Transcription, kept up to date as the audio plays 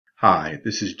Hi,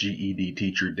 this is GED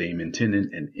Teacher Damon Tinnon,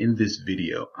 and in this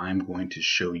video, I'm going to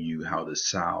show you how to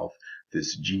solve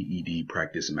this GED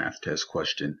Practice Math Test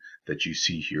question that you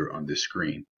see here on this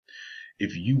screen.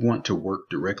 If you want to work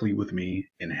directly with me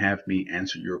and have me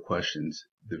answer your questions,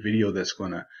 the video that's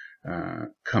going to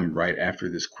come right after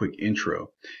this quick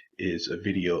intro is a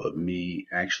video of me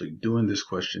actually doing this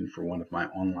question for one of my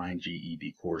online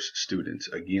GED course students.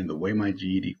 Again, the way my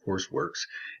GED course works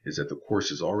is that the course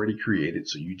is already created,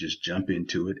 so you just jump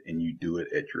into it and you do it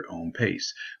at your own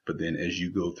pace. But then as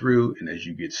you go through and as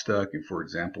you get stuck, and for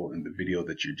example, in the video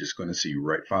that you're just going to see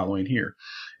right following here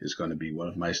is going to be one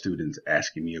of my students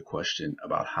asking me a question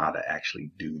about how to actually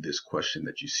do this question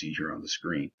that you see here on the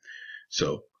screen.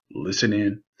 So listen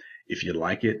in. If you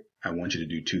like it, I want you to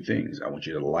do two things. I want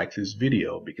you to like this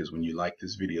video, because when you like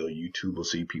this video, YouTube will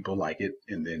see people like it,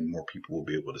 and then more people will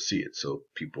be able to see it. So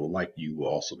people like you will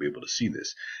also be able to see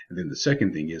this. And then the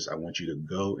second thing is I want you to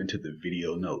go into the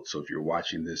video notes. So if you're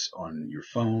watching this on your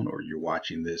phone or you're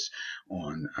watching this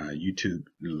on YouTube,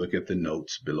 look at the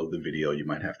notes below the video. You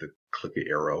might have to click an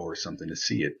arrow or something to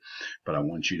see it, but I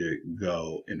want you to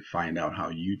go and find out how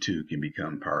you too can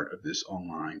become part of this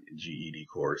online GED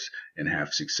course and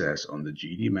have success on the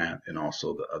GED Math and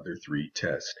also the other three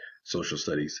tests: social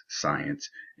studies, science,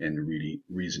 and reading,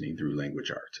 reasoning through language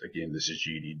arts. Again, this is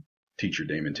GED Teacher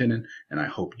Damon Tinnon, and I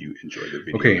hope you enjoy the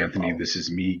video. Okay, Anthony, this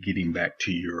is me getting back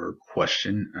to your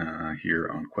question here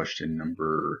on question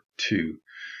number 2.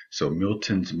 So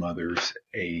Milton's mother's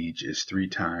age is 3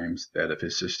 times that of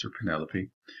his sister Penelope.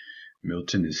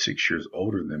 Milton is 6 years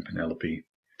older than Penelope.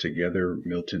 Together,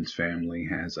 Milton's family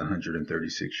has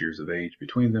 136 years of age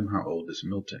between them. How old is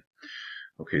Milton?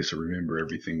 Okay, so remember,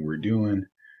 everything we're doing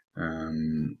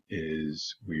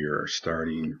is we are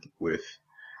starting with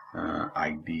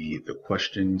ID the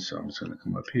question. So I'm just going to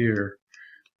come up here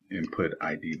and put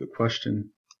ID the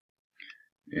question.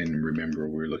 And remember,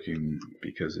 we're looking,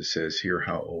 because it says here,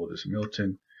 how old is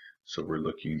Milton? So we're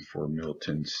looking for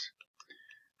Milton's,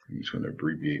 I'm just going to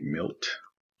abbreviate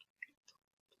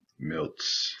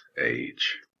Milt's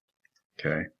age.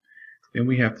 Okay. Then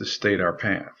we have to state our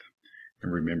path.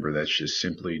 And remember, that's just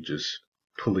simply just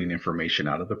pulling information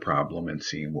out of the problem and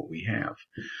seeing what we have.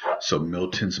 So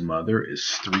Milton's mother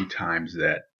is 3 times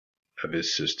that of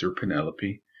his sister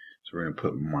Penelope. So we're going to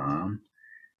put mom.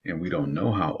 And we don't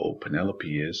know how old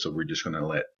Penelope is, so we're just going to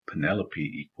let Penelope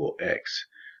equal x.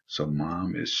 So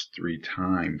mom is 3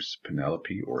 times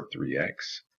Penelope, or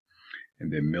 3x.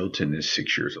 And then Milton is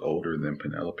 6 years older than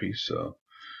Penelope, so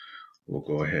we'll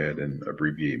go ahead and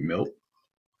abbreviate Milt.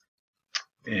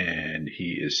 And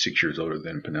he is 6 years older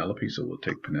than Penelope, so we'll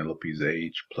take Penelope's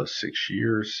age plus 6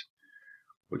 years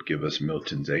would give us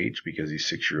Milton's age, because he's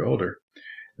 6 years older.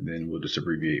 And then we'll just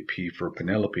abbreviate P for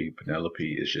Penelope.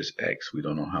 Penelope is just X. We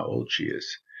don't know how old she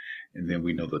is. And then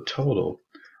we know the total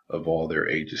of all their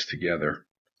ages together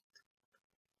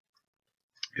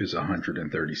is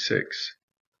 136.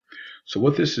 So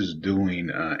what this is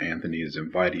doing, Anthony, is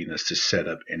inviting us to set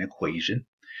up an equation.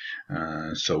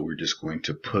 So we're just going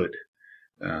to put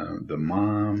the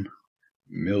mom,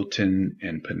 Milton,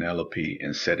 and Penelope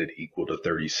and set it equal to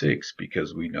 36,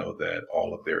 because we know that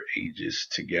all of their ages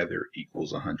together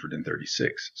equals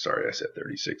 136. Sorry, I said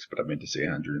 36, but I meant to say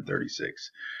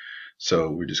 136.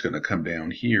 So we're just going to come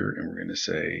down here and we're going to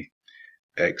say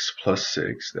x plus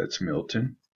 6, that's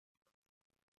Milton,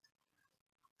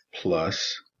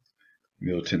 plus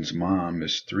Milton's mom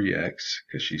is 3x,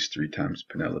 because she's 3 times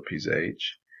Penelope's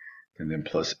age, and then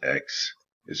plus x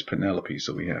is Penelope.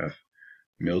 So we have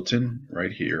Milton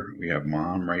right here, we have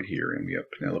mom right here, and we have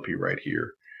Penelope right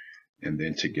here, and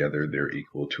then together they're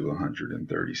equal to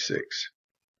 136.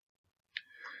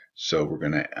 So we're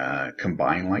going to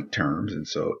combine like terms, and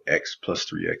so x plus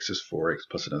 3x is 4x,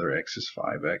 plus another x is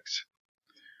 5x,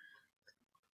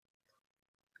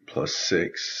 plus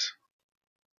 6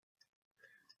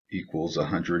 equals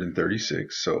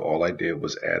 136. So all I did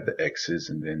was add the x's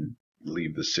and then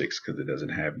leave the 6 because it doesn't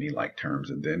have any like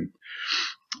terms. And then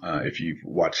if you've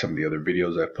watched some of the other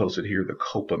videos I've posted here, the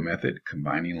COPA method,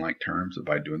 combining like terms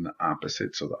by doing the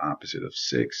opposite. So the opposite of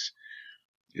 6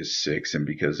 is 6. And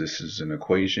because this is an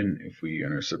equation, if we are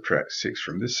going to subtract 6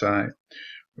 from this side,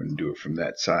 we're going to do it from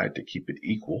that side to keep it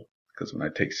equal. Because when I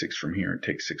take 6 from here and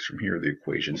take 6 from here, the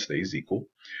equation stays equal.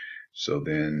 So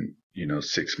then,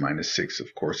 6 minus 6,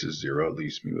 of course, is 0. It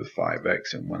leaves me with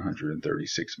 5x, and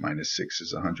 136 minus 6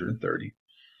 is 130.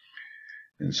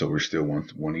 And so we're still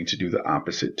wanting to do the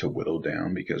opposite to whittle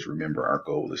down, because remember, our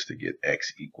goal is to get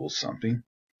x equals something.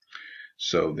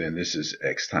 So then this is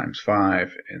x times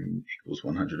 5 and equals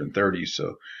 130.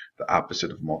 So The opposite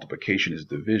of multiplication is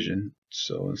division.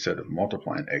 So instead of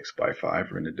multiplying x by 5,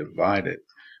 we're going to divide it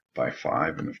by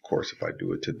 5. And of course, if I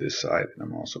do it to this side, and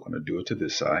I'm also going to do it to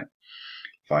this side,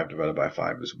 5 divided by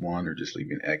 5 is 1, or just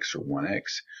leaving x or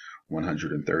 1x.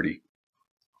 130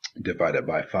 divided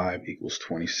by 5 equals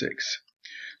 26.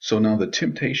 So now the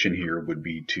temptation here would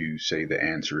be to say the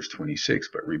answer is 26,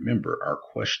 but remember our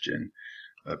question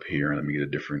up here, let me get a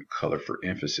different color for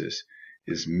emphasis,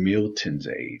 is Milton's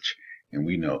age. And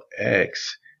we know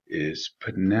X is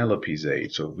Penelope's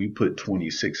age. So if we put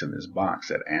 26 in this box,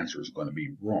 that answer is going to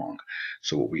be wrong.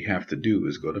 So what we have to do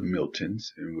is go to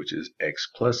Milton's, which is X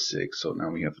plus 6. So now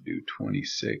we have to do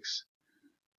 26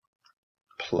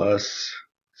 plus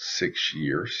 6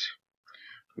 years,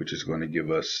 which is going to give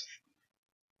us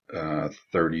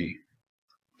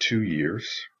 32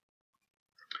 years.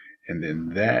 And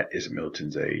then that is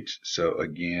Milton's age. So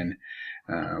again,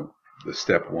 the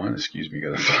step one, excuse me,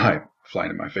 got a fly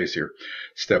flying in my face here.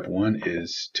 Step one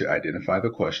is to identify the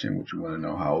question, which we want to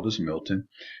know how old is Milton.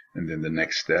 And then the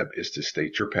next step is to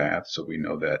state your path. So we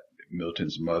know that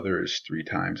Milton's mother is 3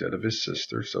 times that of his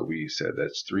sister. So we said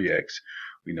that's 3x.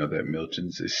 We know that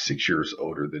Milton's is 6 years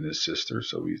older than his sister.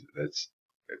 So that's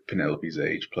Penelope's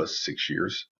age plus 6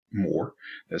 years more.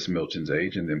 That's Milton's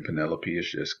age. And then Penelope is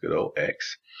just good old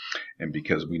X. And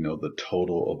because we know the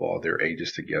total of all their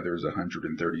ages together is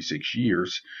 136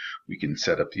 years, we can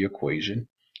set up the equation.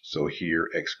 So here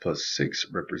x plus 6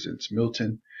 represents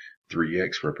Milton,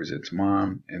 3x represents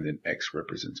mom, and then x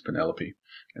represents Penelope.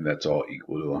 And that's all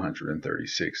equal to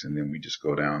 136. And then we just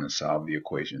go down and solve the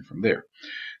equation from there.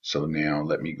 So now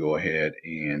let me go ahead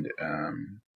and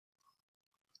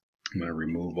I'm going to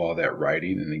remove all that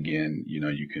writing. And again, you know,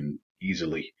 you can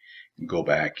easily go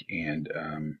back and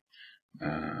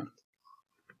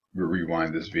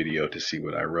rewind this video to see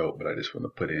what I wrote, but I just want to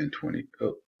put in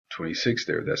 26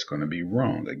 there. That's going to be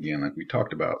wrong again, like we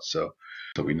talked about. So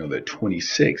we know that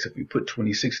 26, if we put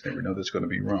 26 there, we know that's going to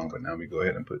be wrong. But now we go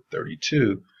ahead and put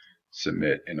 32,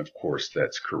 submit, and of course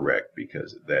that's correct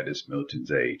because that is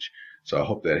Milton's age. So I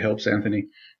hope that helps, Anthony,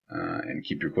 and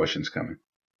keep your questions coming.